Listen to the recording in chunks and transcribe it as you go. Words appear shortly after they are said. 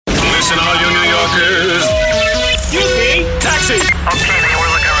Listen, all you New Yorkers. Excuse me. Taxi. Okay, man, we're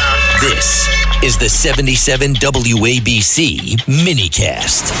looking around. This is the 77 WABC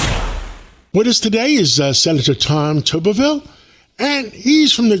minicast. With us today is Senator Tom Tuberville, and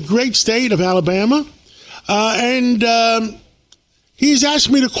he's from the great state of Alabama. He's asked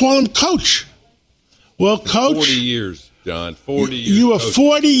me to call him Coach. Well, Coach. 40 years, John. 40 years. You were coach.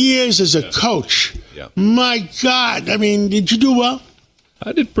 40 years as a coach. Yeah. My God. I mean, did you do well?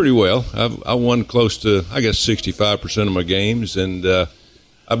 I did pretty well. I won close to, I guess, 65% of my games, and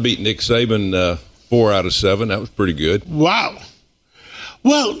I beat Nick Saban 4 out of 7. That was pretty good. Wow.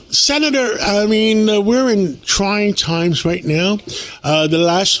 Well, Senator, I mean, we're in trying times right now. The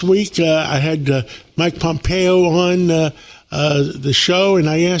last week, I had Mike Pompeo on the show, and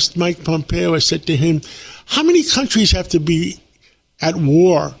I asked Mike Pompeo, I said to him, how many countries have to be at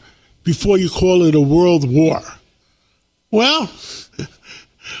war before you call it a world war? Well,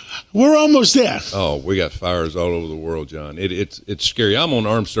 we're almost there. Oh, we got fires all over the world, John. It's scary. I'm on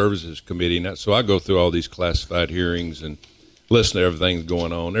Armed Services Committee, so I go through all these classified hearings and listen to everything that's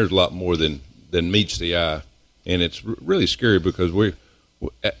going on. There's a lot more than meets the eye, and it's really scary because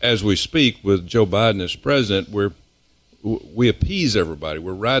as we speak with Joe Biden as president, we appease everybody.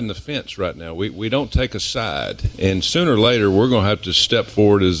 We're riding the fence right now. We don't take a side, and sooner or later we're going to have to step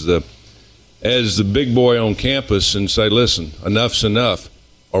forward as the big boy on campus and say, listen, enough's enough,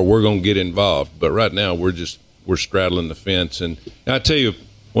 or we're going to get involved. But right now we're straddling the fence. And I tell you,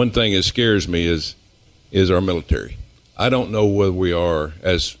 one thing that scares me is our military. I don't know whether we are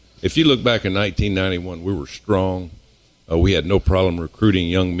if you look back in 1991, we were strong. We had no problem recruiting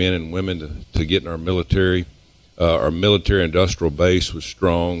young men and women to get in our military. Our military industrial base was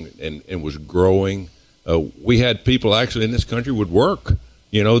strong and was growing. We had people actually in this country would work,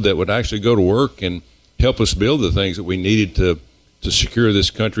 that would actually go to work and help us build the things that we needed to secure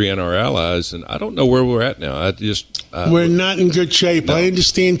this country and our allies. And I don't know where we're at now. We're not in good shape. No. I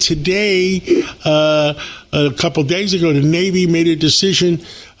understand today, a couple of days ago, the Navy made a decision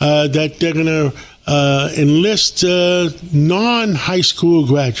that they're going to enlist non-high school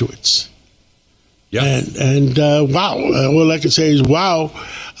graduates. Yeah. And wow. All I can say is wow.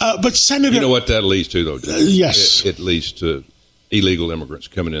 But Senator... You know what that leads to, though, John? Yes. It leads to illegal immigrants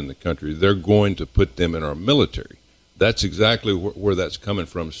coming in the country. They're going to put them in our military. That's exactly where that's coming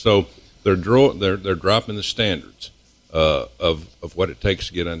from. So they're dropping the standards of what it takes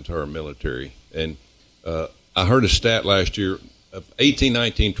to get into our military. And I heard a stat last year of 18,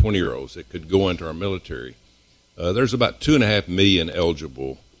 19, 20-year-olds that could go into our military. There's about 2.5 million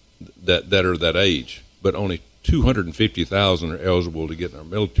eligible that are that age, but only 250,000 are eligible to get in our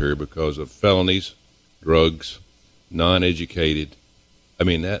military because of felonies, drugs, non-educated. I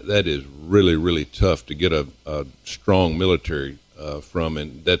mean, that is really, really tough to get a strong military from,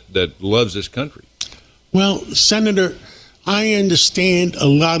 and that loves this country. Well, Senator, I understand a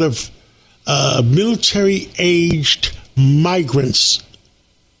lot of military-aged migrants,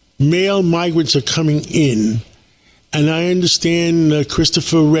 male migrants are coming in, and I understand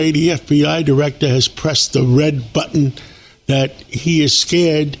Christopher Wray, the FBI director, has pressed the red button that he is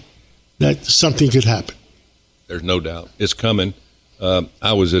scared that something could happen. There's no doubt. It's coming.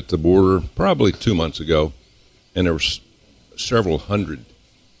 I was at the border probably 2 months ago, and there were several hundred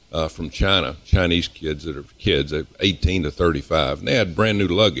from China, Chinese kids that are 18 to 35, and they had brand new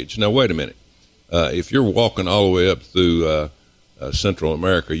luggage. Now, wait a minute. If you're walking all the way up through Central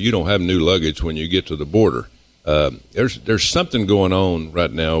America, you don't have new luggage when you get to the border. There's something going on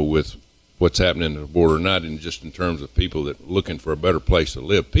right now with what's happening at the border, not just in terms of people that are looking for a better place to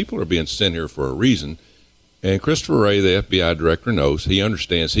live. People are being sent here for a reason. And Christopher Wray, the FBI director, knows. He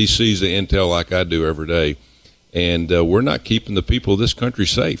understands. He sees the intel like I do every day. And we're not keeping the people of this country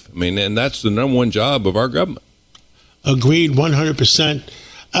safe. I mean, and that's the number one job of our government. Agreed, 100%.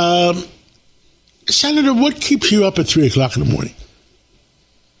 Senator, what keeps you up at 3 o'clock in the morning?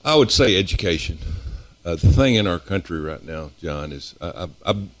 I would say education. The thing in our country right now, John, is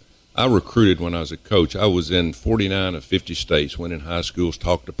I recruited when I was a coach. I was in 49 of 50 states, went in high schools,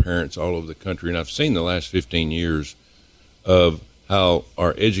 talked to parents all over the country, and I've seen the last 15 years of how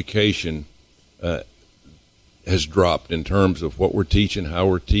our education has dropped in terms of what we're teaching, how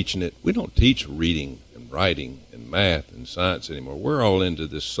we're teaching it. We don't teach reading and writing and math and science anymore. We're all into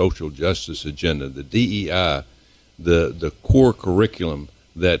this social justice agenda, the DEI, the core curriculum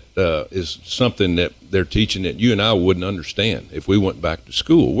that is something that they're teaching that you and I wouldn't understand if we went back to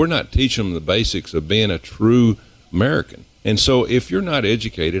school. We're not teaching them the basics of being a true American. And so if you're not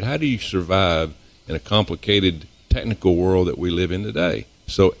educated, how do you survive in a complicated technical world that we live in today?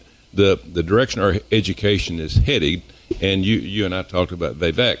 So the direction our education is headed, and you and I talked about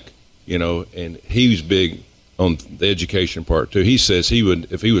Vivek, and he was big on the education part too. He says he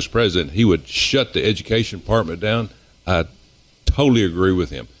would, if he was president, he would shut the education department down. I totally agree with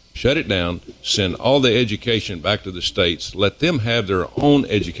him. Shut it down, send all the education back to the states, let them have their own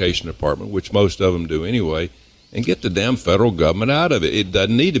education department, which most of them do anyway, and get the damn federal government out of it. It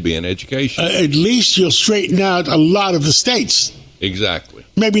doesn't need to be an education. At least you'll straighten out a lot of the states. Exactly.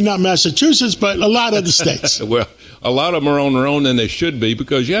 Maybe not Massachusetts, but a lot of the states. Well, a lot of them are on their own, and they should be,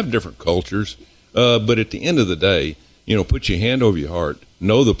 because you have different cultures. But at the end of the day, put your hand over your heart,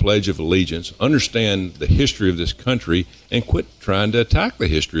 know the Pledge of Allegiance, understand the history of this country, and quit trying to attack the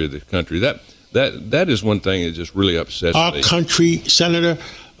history of the country. That is one thing that just really upsets me. Our country, Senator,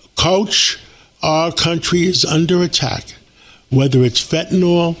 Coach, our country is under attack, whether it's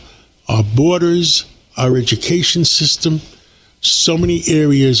fentanyl, our borders, our education system. So many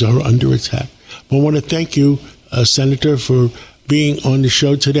areas are under attack. But I want to thank you, Senator, for being on the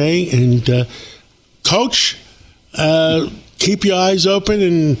show today. And Coach, keep your eyes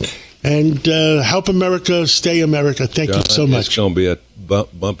open and help America stay America. Thank you so much. It's going to be a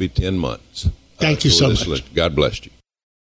bumpy 10 months. Thank you so much. God bless you.